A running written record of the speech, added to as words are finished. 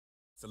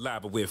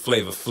Saliva with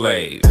Flavor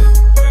Flav.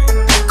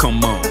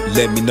 Come on,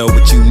 let me know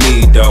what you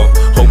need though.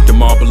 Hope the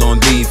marble on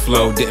D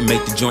flow didn't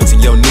make the joints in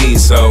your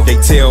knees, so they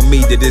tell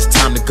me that it's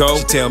time to go.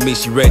 She tell me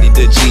she ready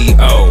to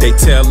G.O. They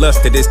tell us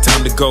that it's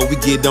time to go. We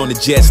get on the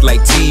jets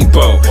like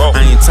Tebow.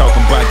 I ain't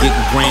talking about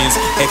getting grands,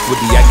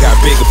 equity, I got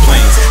bigger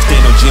plans.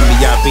 Stand on Jimmy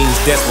Iovines,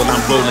 that's while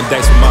I'm rolling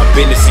dice with my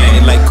business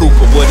hand. Like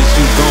Cooper, what is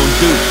you gon'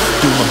 do?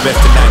 Do my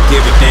best to not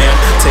give it down.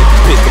 Take a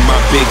pic of my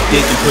big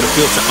dick and put a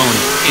filter on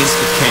it.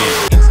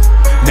 Instacam.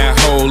 Now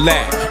hold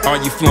that, are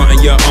you flaunting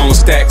your own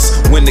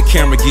stacks? When the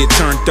camera get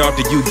turned off,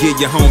 do you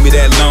give your homie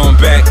that loan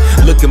back?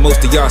 Look at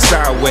most of y'all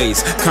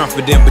sideways,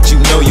 confident but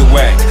you know you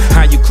whack.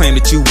 How you claim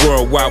that you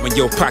worldwide when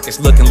your pocket's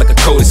looking like a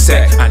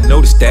cul-de-sac? I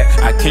noticed that,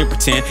 I can't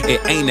pretend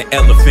it ain't an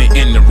elephant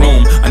in the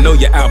room. I know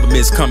your album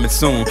is coming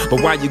soon,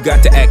 but why you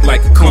got to act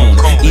like a coon?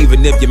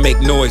 Even if you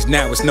make noise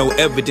now, it's no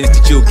evidence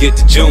that you'll get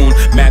to June.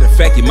 Matter of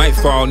fact, you might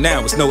fall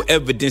now, it's no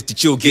evidence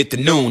that you'll get to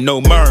noon.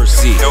 No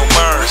mercy, no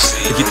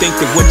mercy. If you think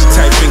that what you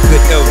typing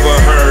could ever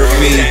hurt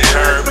me,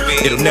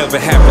 it'll never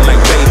happen like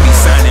Baby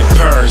signing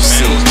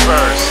Percy.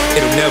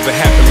 It'll never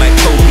happen like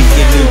Kobe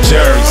in New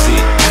Jersey.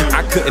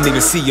 I couldn't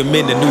even see him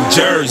in the New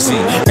Jersey.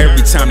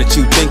 Every time that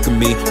you think of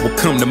me, what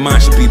come to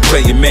mind should be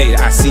player made.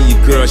 I see you,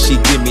 girl, she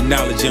give me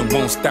knowledge and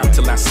won't stop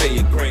till I say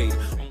it great.